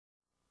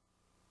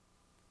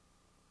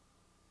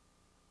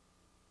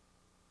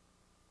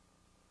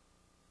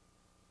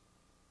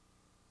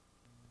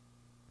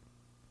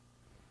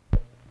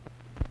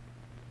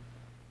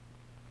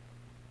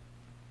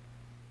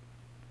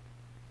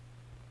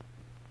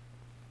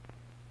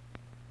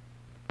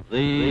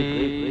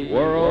The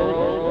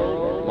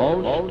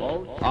world's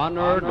most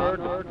honored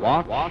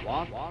watch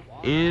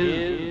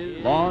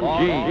is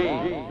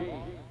Longines.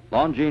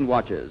 Longines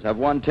watches have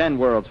won 10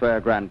 World's Fair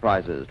grand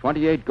prizes,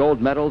 28 gold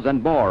medals,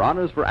 and more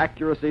honors for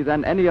accuracy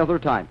than any other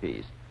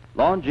timepiece.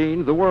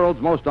 Longines, the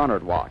world's most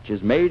honored watch,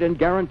 is made and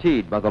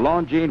guaranteed by the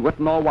Longines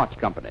Whitnall Watch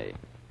Company.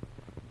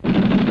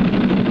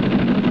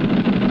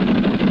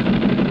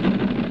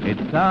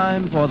 It's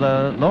time for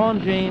the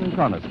Longines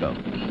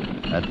Chronoscope,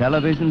 a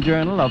television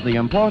journal of the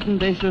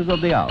important issues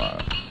of the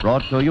hour,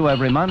 brought to you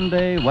every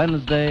Monday,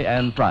 Wednesday,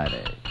 and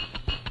Friday.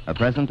 A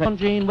presentation of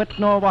Longines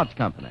Whitnall Watch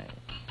Company,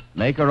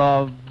 maker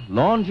of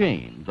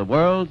Longines, the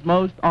world's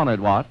most honored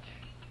watch,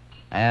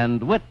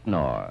 and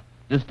Whitnall,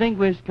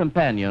 distinguished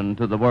companion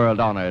to the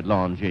world-honored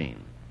Longines.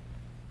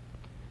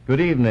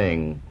 Good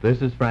evening.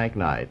 This is Frank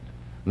Knight.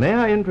 May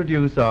I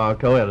introduce our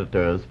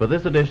co-editors for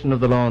this edition of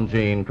the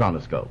Longines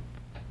Chronoscope?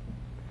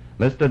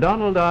 Mr.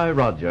 Donald I.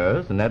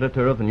 Rogers, an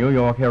editor of the New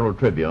York Herald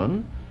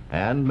Tribune,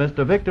 and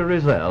Mr. Victor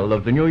Rizal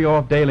of the New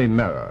York Daily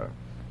Mirror.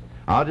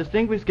 Our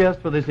distinguished guest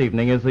for this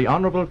evening is the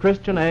Honorable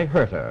Christian A.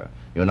 HERTER,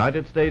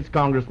 United States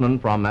Congressman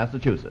from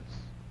Massachusetts.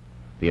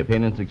 The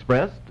opinions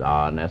expressed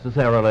are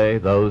necessarily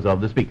those of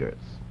the speakers.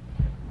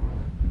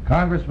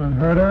 Congressman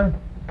HERTER,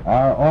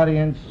 our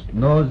audience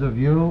knows of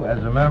you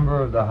as a member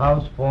of the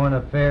House Foreign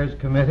Affairs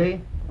Committee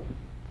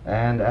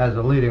and as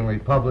a leading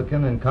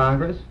Republican in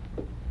Congress.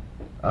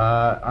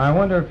 I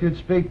wonder if you'd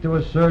speak to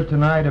us, sir,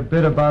 tonight a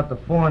bit about the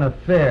foreign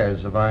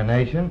affairs of our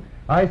nation.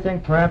 I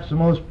think perhaps the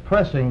most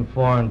pressing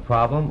foreign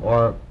problem,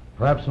 or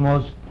perhaps the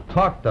most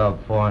talked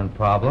of foreign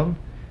problem,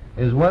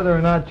 is whether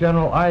or not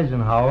General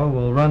Eisenhower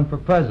will run for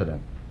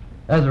president,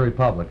 as a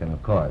Republican,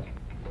 of course.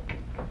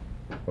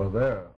 Well, there.